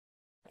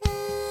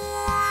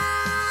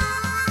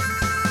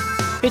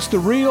It's the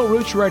Real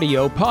Roots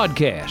Radio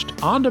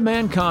podcast,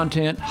 on-demand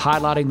content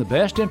highlighting the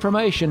best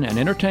information and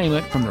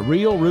entertainment from the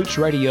Real Roots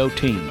Radio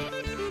team.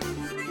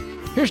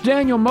 Here's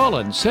Daniel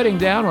Mullins sitting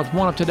down with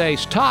one of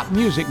today's top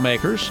music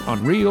makers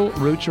on Real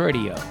Roots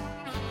Radio.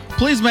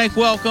 Please make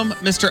welcome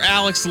Mr.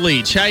 Alex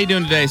Leach. How you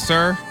doing today,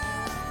 sir?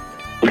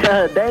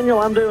 Daniel,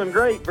 I'm doing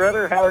great,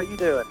 brother. How are you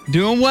doing?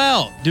 Doing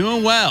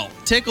well.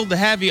 Tickled to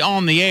have you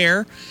on the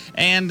air,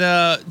 and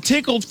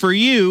tickled for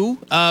you.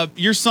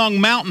 Your song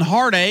Mountain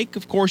Heartache,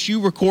 of course,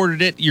 you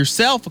recorded it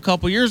yourself a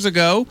couple years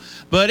ago,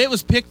 but it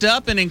was picked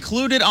up and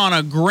included on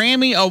a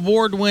Grammy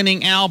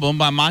Award-winning album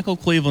by Michael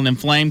Cleveland and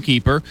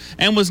Flamekeeper,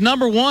 and was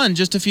number one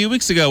just a few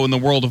weeks ago in the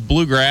world of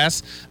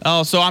bluegrass.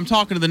 So I'm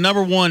talking to the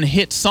number one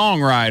hit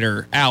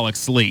songwriter,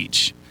 Alex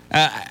Leach.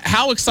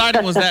 How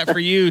exciting was that for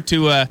you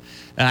to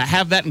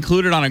have that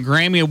included on a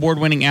Grammy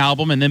Award-winning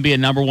album and then be a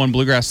number one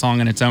bluegrass song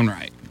in its own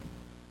right?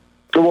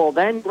 Well,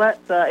 Daniel,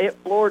 it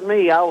floored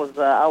me. I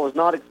was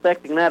not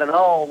expecting that at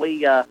all.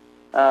 Me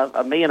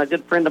and a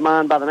good friend of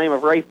mine by the name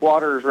of Rafe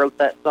Waters wrote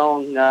that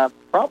song.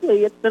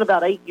 Probably it's been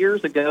about 8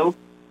 years ago,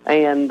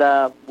 and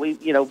we've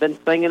been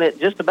singing it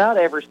just about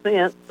ever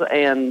since.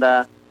 And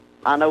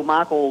I know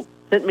Michael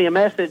sent me a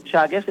message,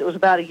 I guess it was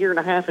about a year and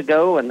a half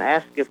ago, and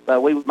asked if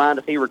we would mind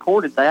if he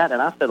recorded that.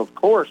 And I said, of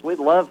course, we'd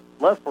love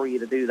for you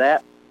to do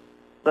that.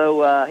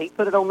 So he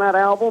put it on that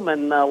album,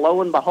 and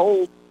lo and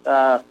behold,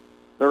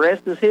 the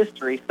rest is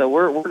history. So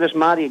we're just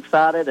mighty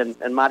excited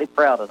and mighty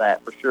proud of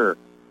that for sure.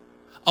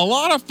 A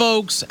lot of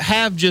folks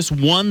have just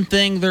one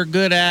thing they're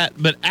good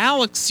at, but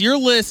Alex, your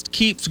list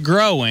keeps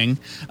growing.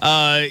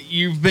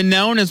 You've been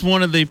known as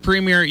one of the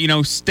premier,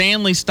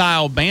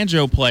 Stanley-style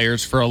banjo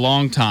players for a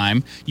long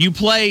time. You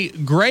play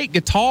great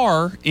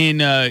guitar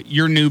in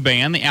your new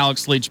band, the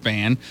Alex Leach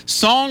Band.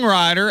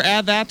 Songwriter,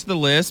 add that to the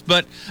list.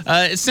 But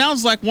it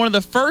sounds like one of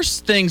the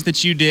first things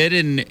that you did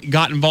and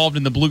got involved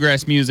in the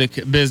bluegrass music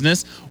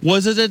business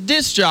was as a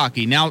disc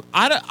jockey. Now,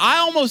 I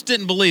almost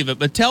didn't believe it,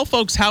 but tell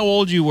folks how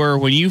old you were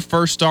when you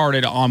first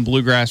started on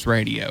bluegrass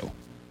radio.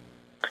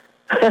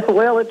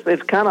 Well,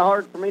 it's kind of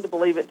hard for me to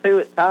believe it too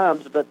at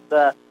times, but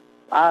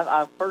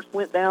I first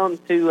went down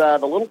to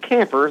the little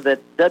camper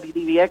that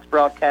WDVX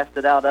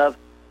broadcasted out of.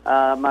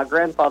 My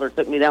grandfather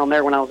took me down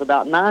there when I was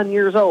about 9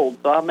 years old,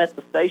 so I met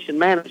the station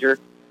manager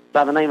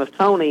by the name of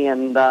Tony,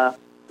 and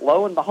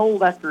lo and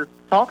behold, after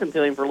talking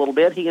to him for a little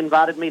bit, he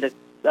invited me to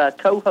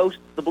co-host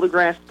the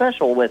bluegrass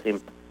special with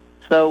him.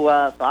 So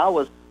I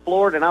was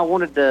floored, and I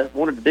wanted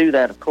to do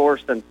that, of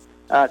course. And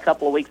a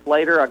couple of weeks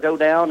later, I go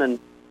down and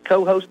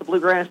co-host the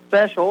bluegrass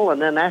special,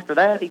 and then after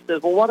that, he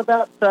says, "Well, what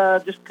about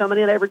just coming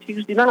in every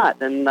Tuesday night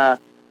and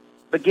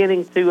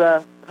beginning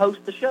to host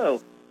the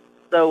show?"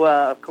 So,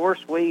 of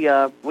course, we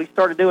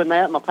started doing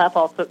that. My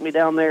papa took me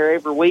down there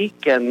every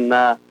week, and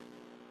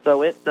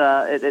so it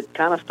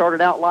kind of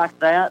started out like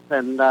that,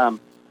 and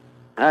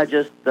I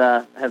just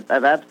have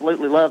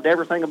absolutely loved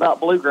everything about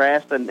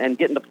bluegrass, and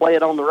getting to play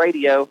it on the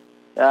radio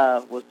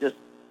was just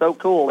so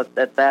cool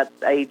at that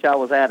age I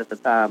was at the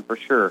time, for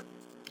sure.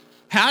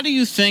 How do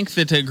you think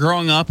that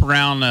growing up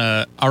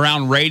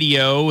around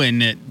radio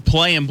and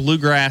playing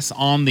bluegrass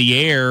on the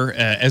air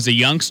as a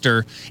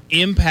youngster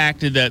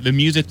impacted the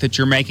music that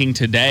you're making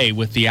today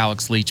with the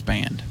Alex Leach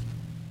Band?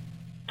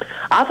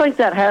 I think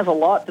that has a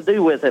lot to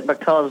do with it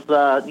because,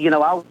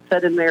 I would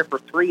sit in there for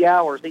 3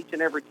 hours each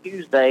and every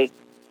Tuesday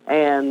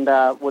and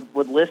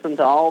would listen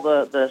to all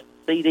the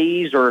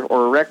CDs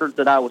or records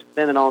that I was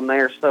spinning on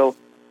there. So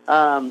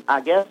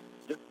I guess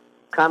just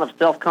kind of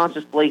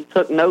self-consciously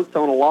took notes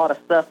on a lot of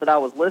stuff that I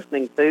was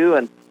listening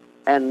to,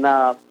 and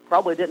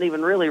probably didn't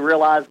even really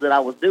realize that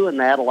I was doing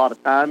that a lot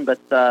of time, but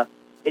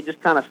it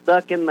just kind of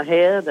stuck in my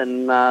head.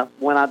 And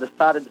when I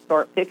decided to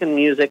start picking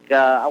music,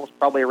 I was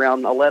probably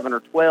around 11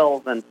 or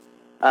 12, and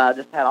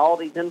just had all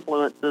these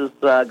influences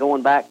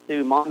going back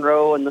to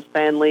Monroe and the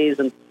Stanleys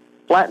and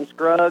Flatt and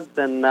Scruggs,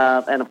 and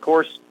of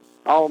course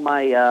all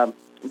my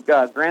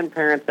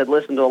grandparents had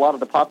listened to a lot of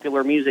the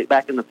popular music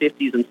back in the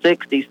 50s and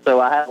 60s,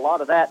 so I had a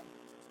lot of that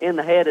in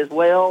the head as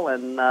well,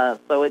 and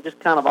so it just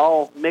kind of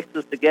all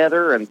mixes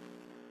together,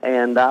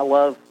 and I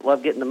love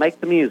getting to make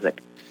the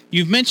music.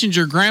 You've mentioned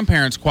your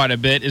grandparents quite a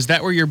bit. Is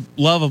that where your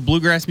love of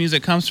bluegrass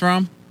music comes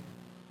from?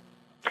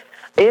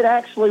 It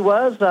actually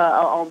was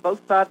on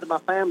both sides of my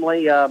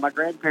family. My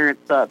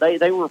grandparents,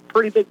 they were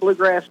pretty big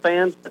bluegrass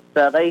fans,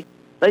 but they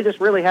just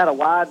really had a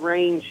wide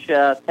range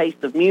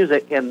taste of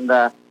music,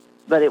 and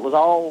but it was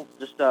all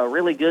just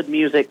really good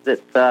music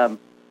that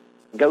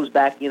goes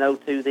back,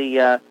 to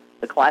the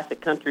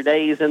classic country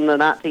days in the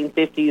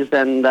 1950s,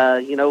 and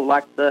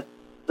like the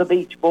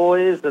Beach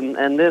Boys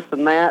and this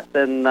and that,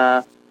 and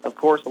of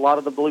course a lot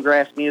of the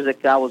bluegrass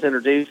music I was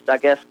introduced. I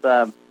guess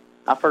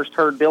I first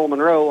heard Bill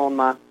Monroe on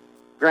my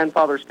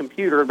grandfather's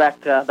computer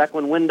back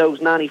when Windows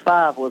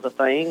 95 was a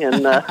thing,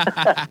 and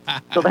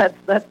so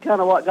that's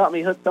kind of what got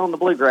me hooked on the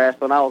bluegrass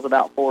when I was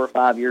about 4 or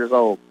 5 years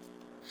old.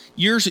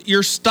 Your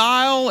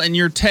style and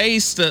your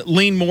taste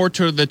lean more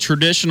to the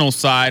traditional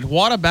side.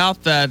 What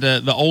about that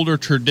the older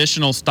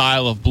traditional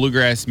style of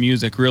bluegrass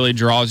music really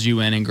draws you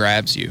in and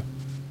grabs you?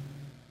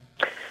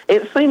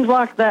 It seems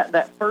like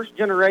that first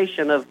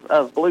generation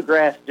of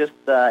bluegrass just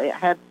it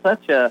had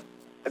such a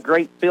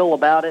great feel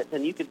about it,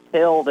 and you could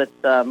tell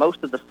that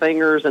most of the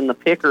singers and the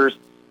pickers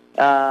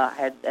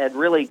had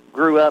really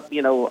grew up,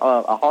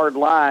 a hard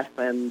life,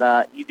 and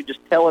you could just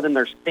tell it in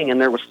their singing.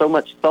 There was so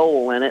much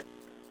soul in it,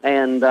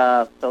 and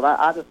so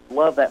I just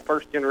love that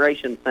first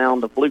generation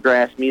sound of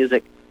bluegrass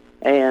music,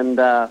 and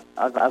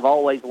I've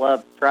always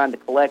loved trying to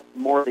collect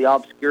more of the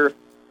obscure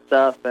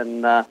stuff,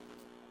 and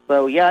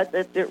so yeah,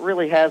 it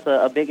really has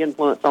a big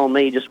influence on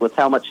me just with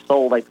how much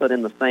soul they put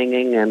in the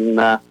singing,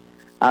 and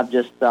I've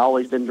just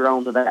always been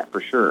drawn to that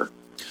for sure.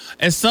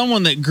 As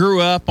someone that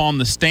grew up on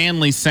the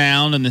Stanley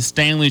sound and the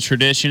Stanley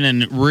tradition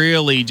and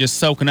really just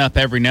soaking up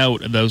every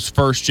note of those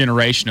first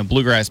generation of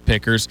bluegrass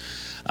pickers,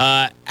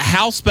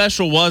 how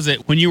special was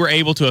it when you were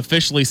able to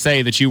officially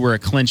say that you were a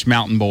Clinch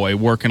Mountain Boy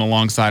working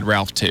alongside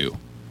Ralph II?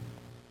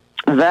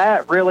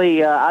 That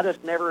really, I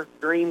just never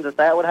dreamed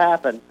that would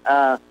happen.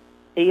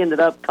 He ended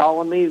up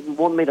calling me,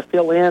 wanted me to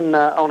fill in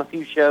on a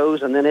few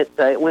shows, and then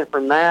it went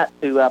from that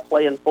to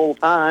playing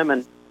full-time,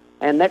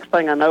 and next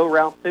thing I know,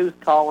 Ralph II's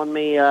calling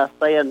me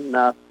saying,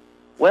 Dad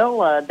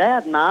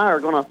and I are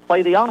going to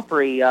play the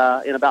Opry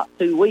in about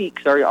 2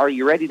 weeks. Are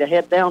you ready to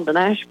head down to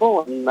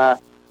Nashville? And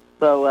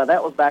so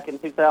that was back in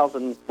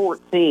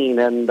 2014,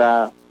 and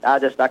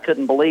I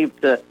couldn't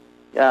believe to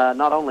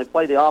not only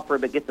play the Opry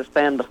but get to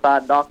stand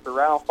beside Dr.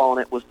 Ralph on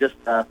it was just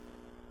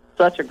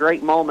such a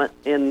great moment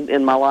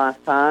in my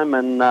lifetime.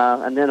 And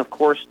then, of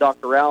course,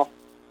 Dr. Ralph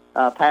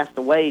passed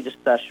away just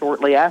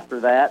shortly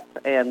after that,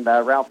 and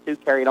Ralph too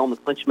carried on the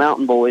Clinch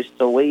Mountain Boys.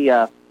 So we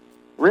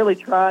really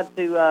tried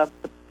to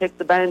pick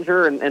the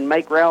banjo and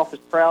make Ralph as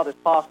proud as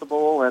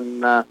possible,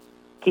 and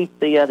keep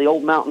the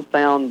old mountain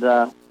sound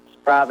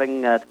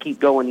striving to keep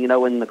going,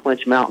 in the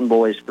Clinch Mountain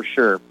Boys for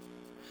sure.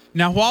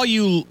 Now, while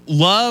you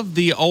love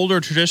the older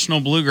traditional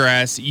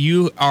bluegrass,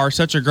 you are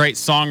such a great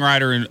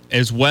songwriter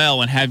as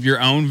well and have your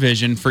own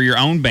vision for your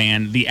own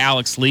band, the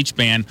Alex Leach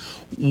Band.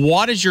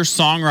 What is your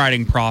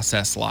songwriting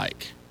process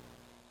like?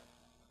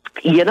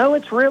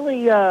 It's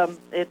really,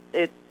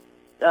 it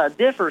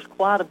differs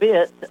quite a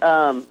bit.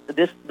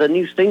 The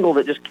new single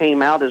that just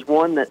came out is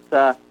one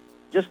that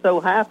just so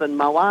happened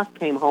my wife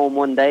came home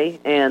one day,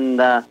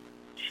 and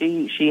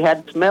she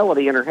had this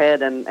melody in her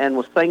head and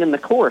was singing the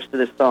chorus to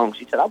this song.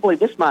 She said, I believe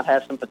this might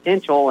have some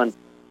potential. And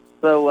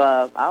so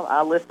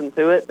I listened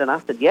to it, and I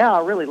said, yeah,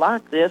 I really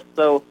like this.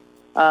 So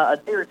a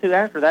day or two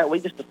after that, we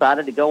just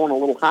decided to go on a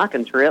little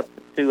hiking trip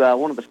to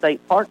one of the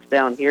state parks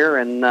down here.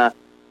 And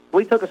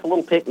we took us a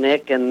little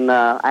picnic, and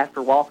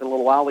after walking a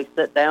little while, we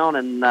sat down,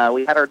 and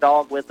we had our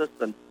dog with us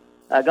and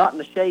got in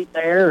the shade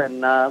there,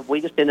 and we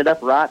just ended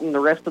up writing the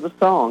rest of the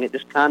song. It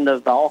just kind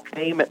of all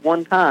came at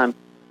one time.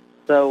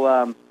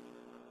 So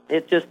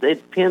it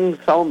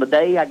depends on the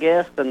day, I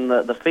guess, and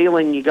the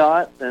feeling you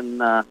got.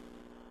 And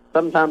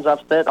sometimes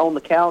I've sat on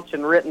the couch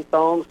and written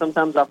songs.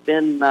 Sometimes I've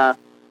been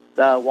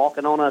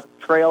walking on a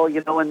trail,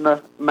 in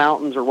the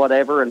mountains or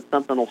whatever, and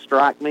something will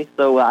strike me.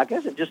 So I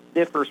guess it just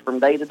differs from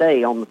day to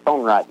day on the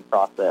songwriting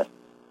process.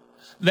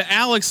 The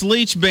Alex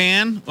Leach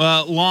Band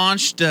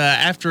launched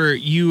after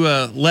you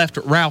left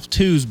Ralph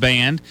II's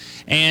band,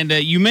 and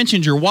you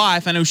mentioned your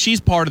wife. I know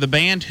she's part of the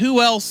band. Who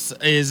else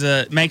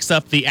makes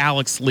up the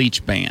Alex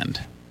Leach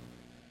Band?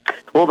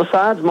 Well,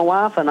 besides my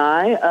wife and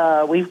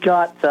I, we've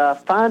got a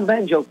fine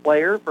banjo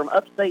player from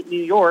upstate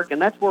New York, and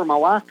that's where my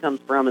wife comes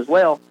from as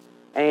well.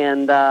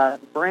 And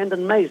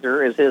Brandon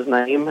Mazer is his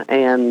name,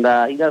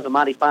 and he does a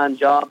mighty fine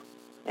job.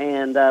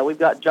 And we've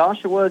got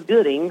Joshua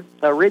Gooding,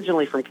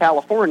 originally from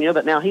California,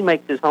 but now he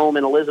makes his home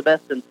in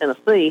Elizabethton,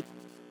 Tennessee.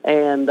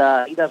 And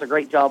he does a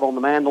great job on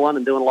the mandolin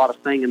and doing a lot of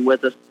singing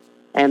with us.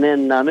 And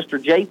then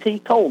Mr. J.T.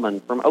 Coleman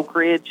from Oak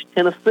Ridge,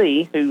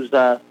 Tennessee, who's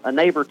a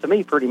neighbor to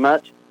me pretty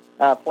much,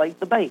 plays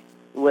the bass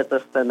with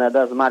us and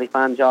does a mighty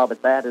fine job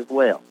at that as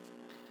well.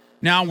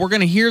 Now, we're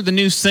going to hear the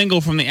new single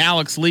from the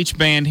Alex Leach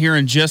Band here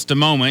in just a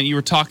moment. You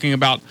were talking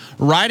about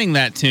writing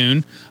that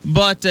tune,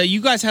 but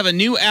you guys have a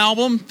new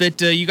album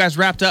that you guys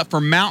wrapped up for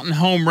Mountain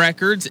Home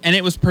Records, and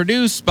it was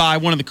produced by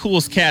one of the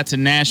coolest cats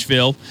in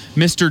Nashville,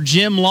 Mr.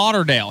 Jim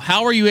Lauderdale.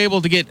 How are you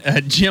able to get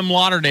Jim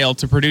Lauderdale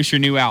to produce your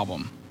new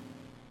album?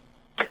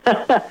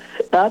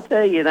 I'll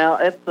tell you now,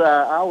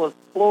 I was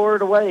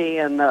floored away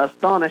and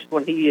astonished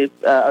when he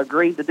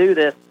agreed to do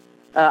this.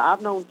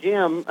 I've known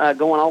Jim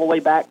going all the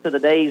way back to the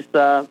days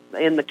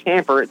in the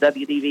camper at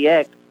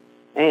WDVX,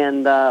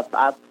 and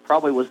I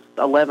probably was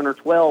 11 or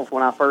 12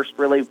 when I first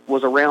really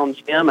was around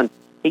Jim, and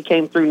he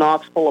came through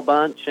Knoxville a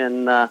bunch,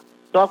 and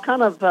so I've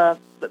kind of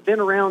been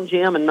around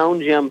Jim and known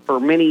Jim for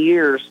many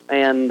years,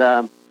 and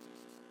I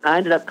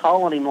ended up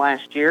calling him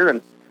last year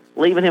and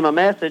leaving him a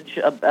message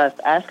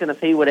asking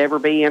if he would ever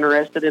be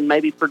interested in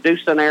maybe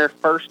producing our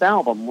first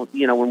album,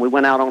 when we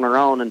went out on our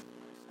own. And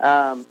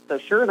so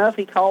sure enough,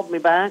 he called me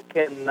back,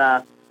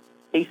 and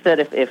he said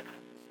if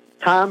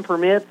time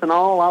permits and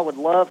all, I would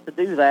love to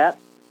do that.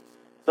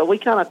 So we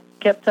kind of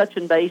kept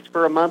touching base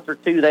for a month or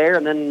two there,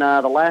 and then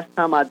the last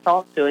time I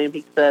talked to him,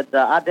 he said,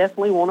 I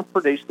definitely want to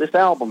produce this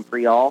album for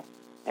y'all,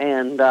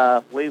 and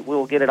we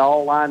will get it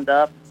all lined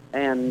up.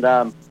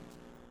 And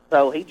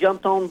so he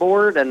jumped on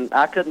board, and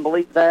I couldn't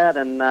believe that.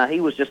 And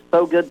he was just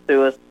so good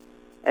to us,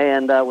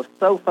 and was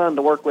so fun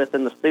to work with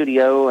in the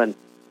studio, and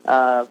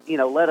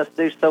let us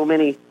do so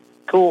many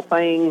cool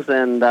things.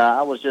 And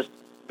I was just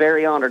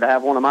very honored to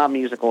have one of my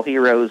musical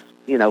heroes,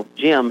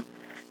 Jim,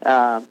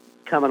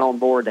 coming on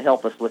board to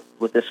help us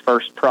with this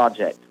first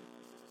project.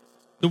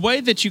 The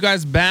way that you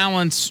guys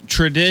balance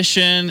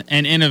tradition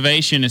and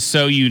innovation is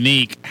so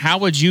unique. How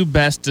would you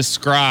best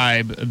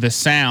describe the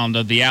sound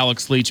of the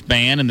Alex Leach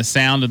Band and the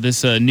sound of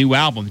this new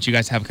album that you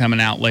guys have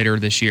coming out later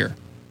this year?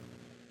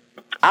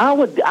 I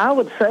would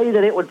say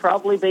that it would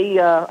probably be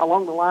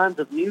along the lines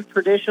of new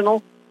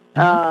traditional.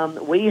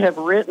 We have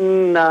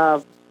written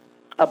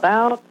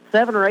about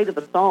 7 or 8 of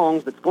the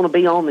songs that's going to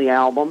be on the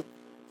album.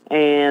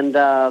 And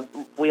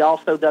we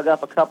also dug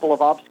up a couple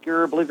of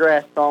obscure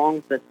bluegrass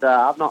songs that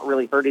I've not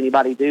really heard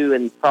anybody do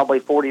in probably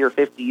 40 or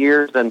 50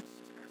 years. And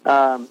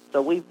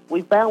so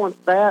we've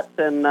balanced that,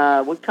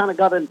 and we've kind of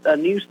got a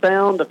new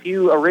sound, a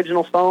few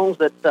original songs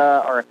that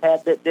are a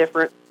tad bit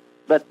different.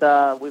 But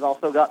we've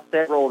also got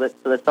several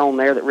that's on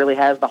there that really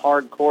has the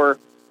hardcore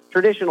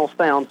traditional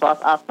sound. So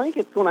I think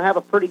it's going to have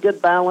a pretty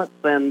good balance,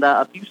 and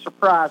a few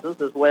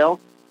surprises as well.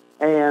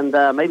 And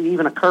maybe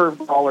even a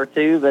curveball or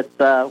two, but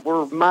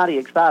we're mighty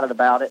excited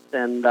about it,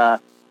 and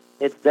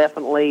it's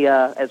definitely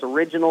as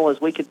original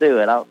as we could do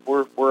it.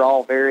 We're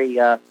all very,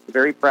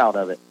 very proud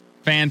of it.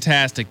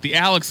 Fantastic. The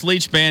Alex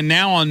Leach Band,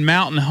 now on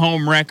Mountain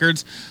Home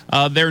Records.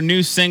 Their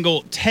new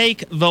single,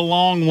 Take the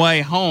Long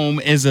Way Home,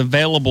 is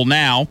available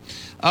now.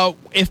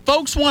 If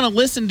folks want to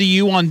listen to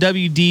you on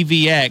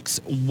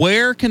WDVX,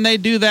 where can they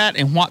do that,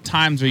 and what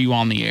times are you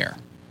on the air?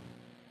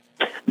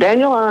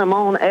 Daniel, I'm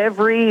on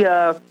every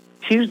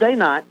Tuesday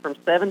night from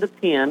 7 to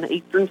 10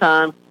 Eastern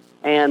Time,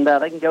 and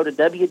they can go to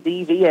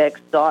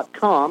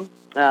WDVX.com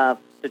to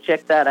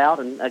check that out.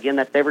 And, again,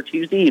 that's every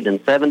Tuesday evening,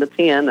 7 to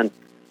 10, and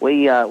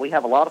we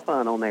have a lot of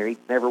fun on there each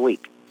and every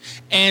week.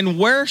 And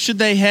where should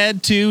they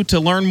head to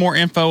learn more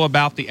info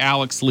about the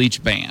Alex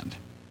Leach Band?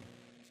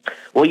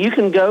 Well, you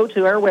can go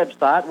to our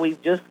website.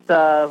 We've just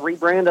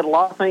rebranded a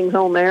lot of things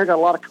on there, got a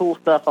lot of cool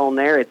stuff on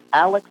there. It's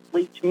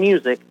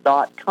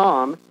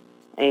alexleachmusic.com.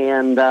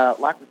 And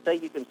like I say,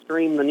 you can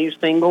stream the new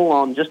single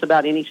on just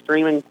about any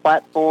streaming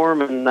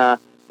platform. And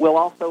we'll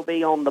also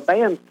be on the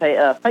band's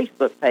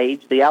Facebook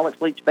page, the Alex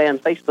Leach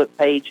Band Facebook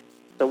page.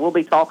 So we'll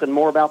be talking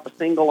more about the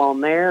single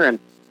on there. And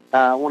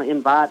I want to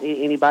invite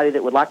anybody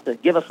that would like to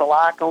give us a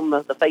like on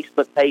the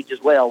Facebook page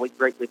as well. We'd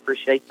greatly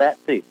appreciate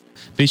that, too.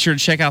 Be sure to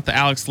check out the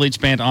Alex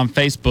Leach Band on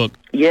Facebook.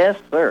 Yes,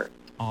 sir.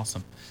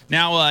 Awesome.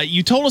 Now,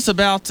 you told us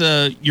about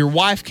your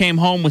wife came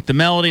home with the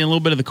melody and a little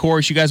bit of the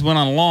chorus. You guys went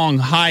on a long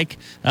hike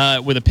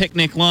with a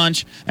picnic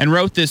lunch and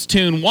wrote this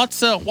tune.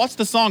 What's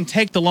the song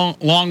Take the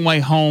Long Way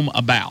Home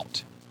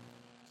about?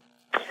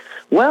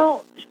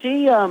 Well,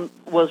 she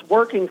was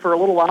working for a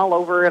little while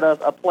over at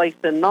a place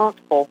in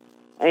Knoxville,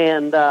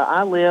 and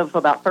I live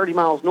about 30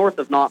 miles north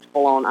of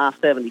Knoxville on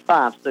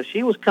I-75. So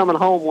she was coming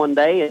home one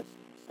day,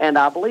 and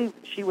I believe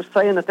she was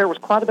saying that there was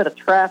quite a bit of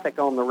traffic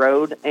on the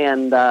road,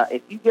 and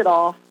if you get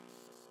off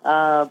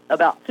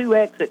about 2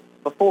 exits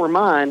before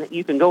mine,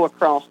 you can go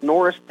across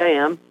Norris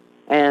Dam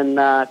and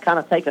kind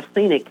of take a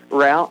scenic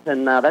route,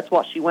 and that's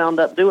what she wound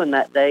up doing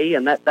that day,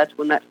 and that's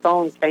when that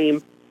song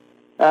came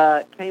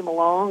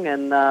along.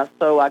 And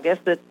so I guess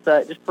it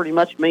just pretty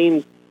much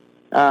means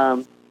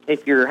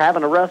if you're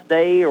having a rough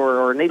day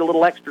or need a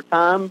little extra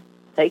time,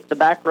 take the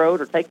back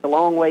road or take the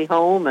long way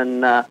home,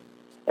 and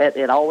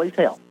it always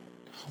helps.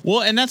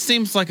 Well, and that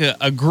seems like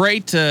a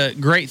great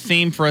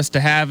theme for us to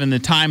have in the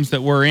times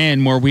that we're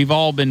in, where we've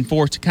all been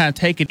forced to kind of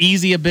take it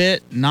easy a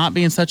bit, not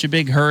be in such a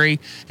big hurry,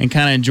 and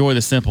kind of enjoy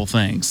the simple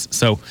things.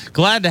 So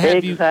glad to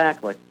have you.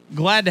 Exactly.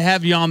 Glad to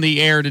have you on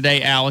the air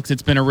today, Alex.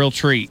 It's been a real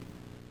treat.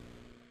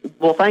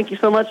 Well, thank you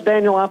so much,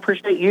 Daniel. I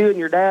appreciate you and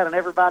your dad and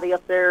everybody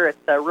up there at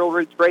Real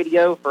Roots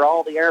Radio for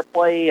all the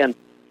airplay and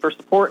for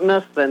supporting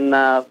us, and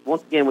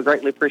once again, we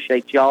greatly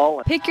appreciate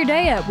y'all. Pick your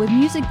day up with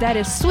music that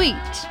is sweet.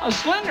 A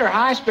slender,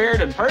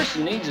 high-spirited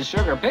person needs a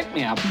sugar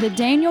pick-me-up. The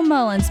Daniel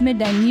Mullins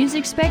Midday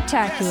Music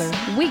Spectacular,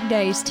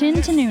 weekdays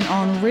 10 to noon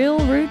on Real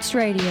Roots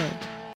Radio.